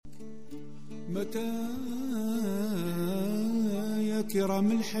متى يا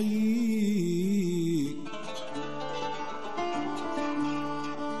كرام الحي،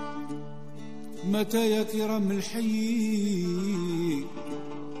 متى يا كرام الحي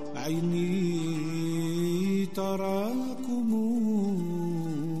عيني تراكم.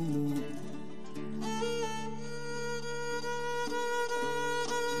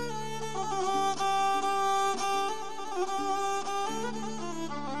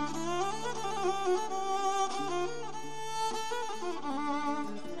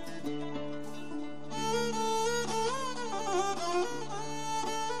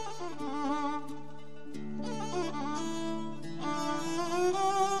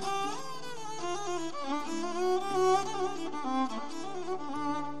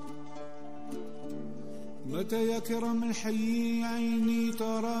 متى يا كرام الحي عيني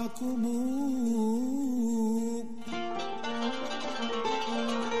تراكم،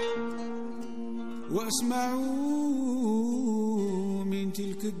 وأسمعوا من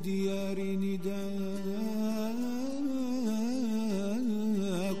تلك الديار نداءكم.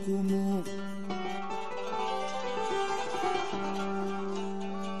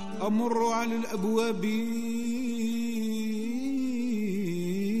 أمر على الأبواب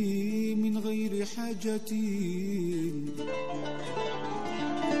من غير حاجة،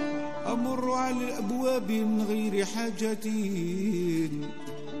 أمر على الأبواب من غير حاجة،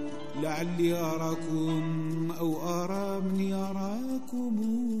 لعلي أراكم أو أرى من يراكم.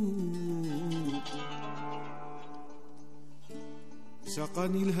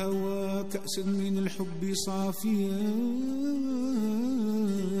 سقاني الهوى كأسا من الحب صافيا،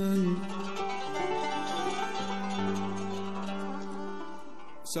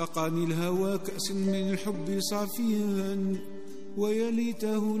 سقاني الهوى كأسا من الحب صافيا، ويا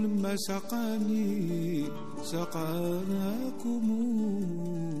ليته لما سقاني سقاكم.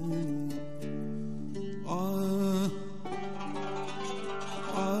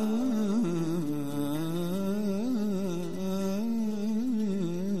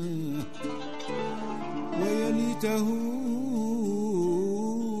 ويا ليته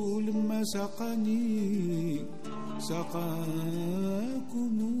لما سقاني سقاكم.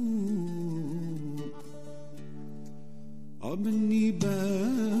 مني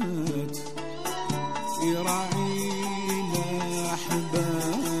بات يراعينا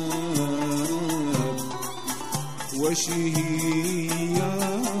أحباب وشهيا،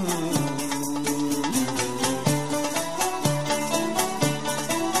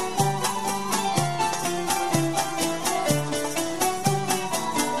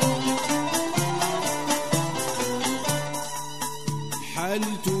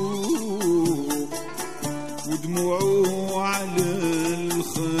 حالته ودموعه على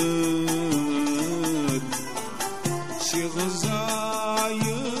الخد، شي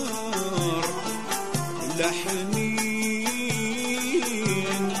غزاير لحنين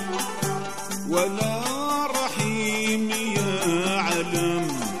ولا رحيم يا علم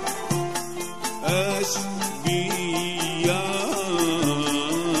اش بيا.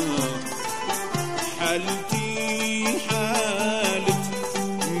 حالتي حالة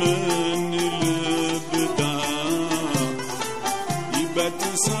من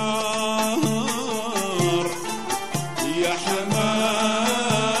بتسهر يا حمام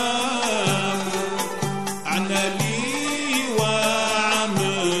عنا لي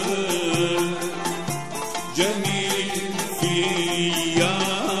وعمل جميل فيا،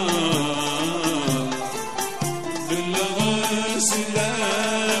 بالغسلامي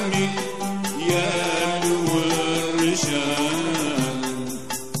يا الورشان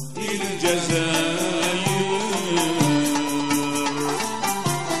الجزائر.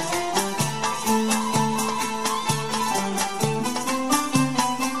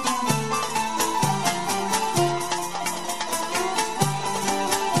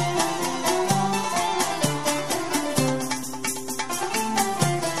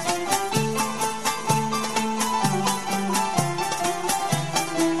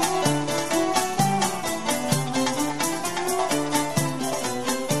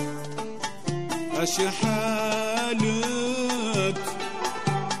 أشحالك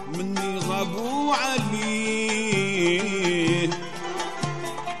مني غابوا عليه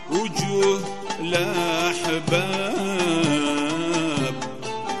وجوه الأحباب،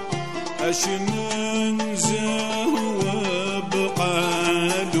 أش ننزه وبقالوا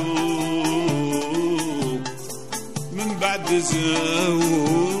من بعد زوج.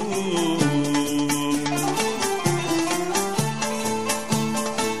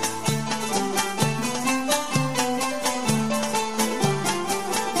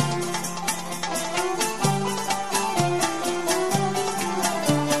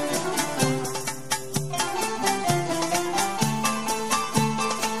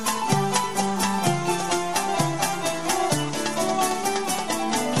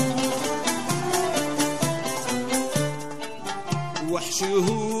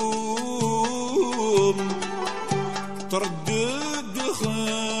 وحشهم تردد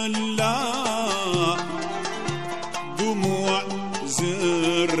خلا دموع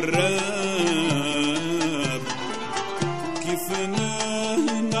زراب كيف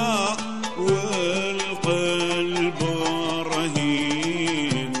نهنا والقلب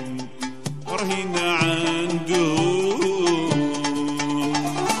رهين رهين عندهم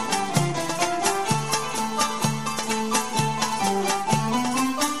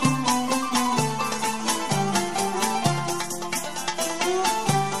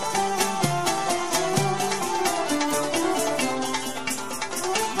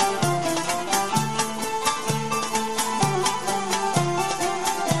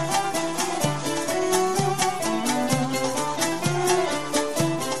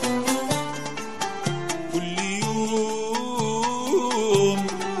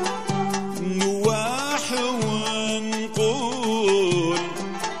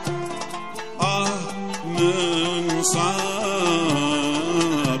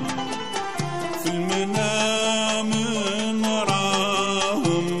صعب في المنام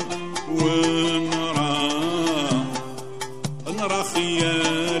نراهم نرى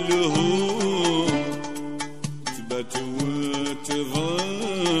خيالهم تبات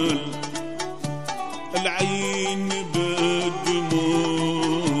وتظل العين بالدموع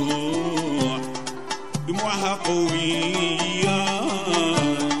دموعها قوية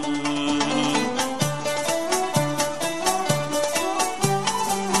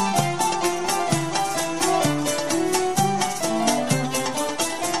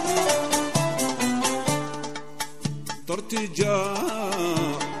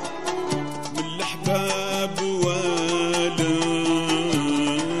ارتجاء من الأحباب ولو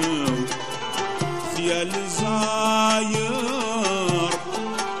خيال زاير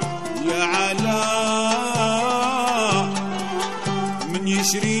يا علاء من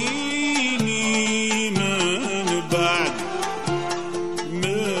يشريني من بعد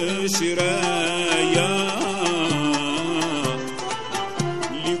مشرايا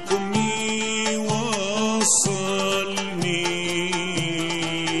لكم يوصل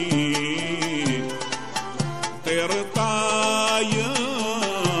طير طاير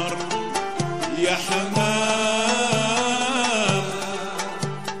يا حمام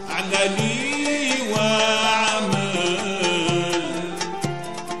على لي وعمل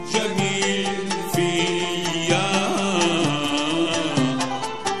جميل فيا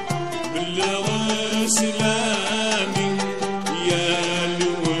بالغسلامي يا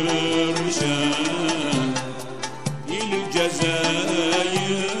الورشان إلى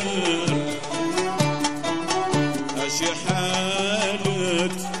الجزائر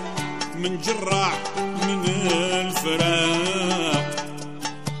شحالت من جرع من الفراق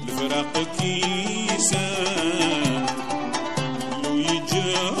كيسان لو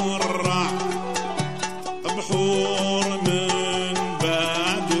يجرع بحور من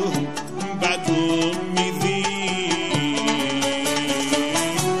بعدهم يذيب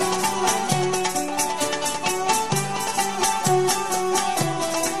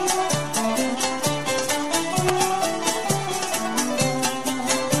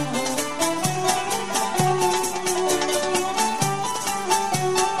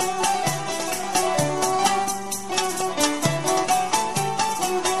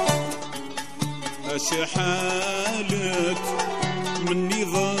شحالت مني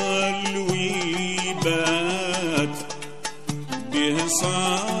ظل ويبات به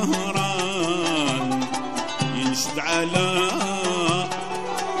سهران ينشد على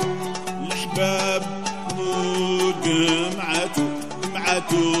الأحباب ودمعته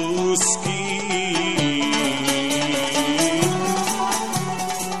سكين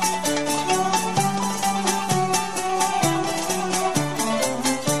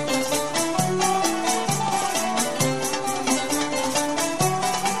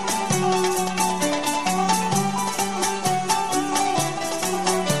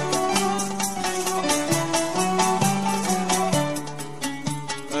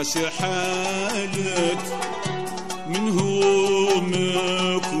شحالت منه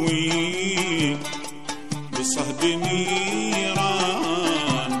مكوين بصهد نيران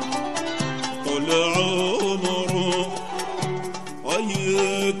طول عمره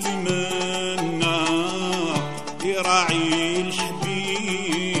ويتمنى يراعي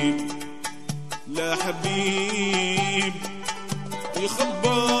الحبيب لا حبيب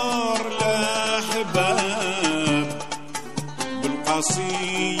يخبر الأحباب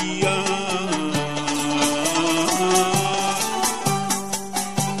بالقصية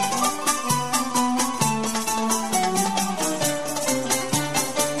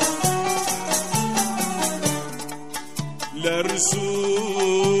لا رسول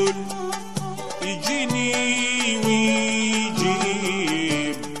الرسول يجيني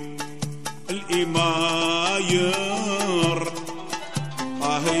ويجيب الإماير.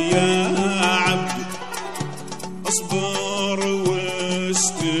 يا عبد اصبر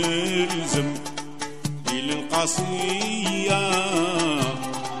واستلزم للقصية،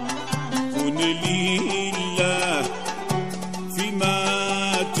 كن لله فيما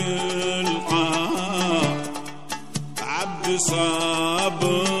تلقى. عبد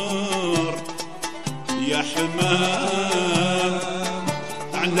صابر يا حمام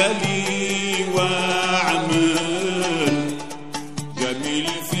اعملي واعمل جميل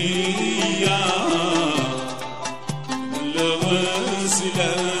فيا بلغ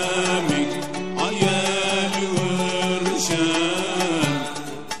سلامي عيال ورشان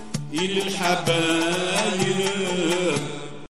إلى الحبايب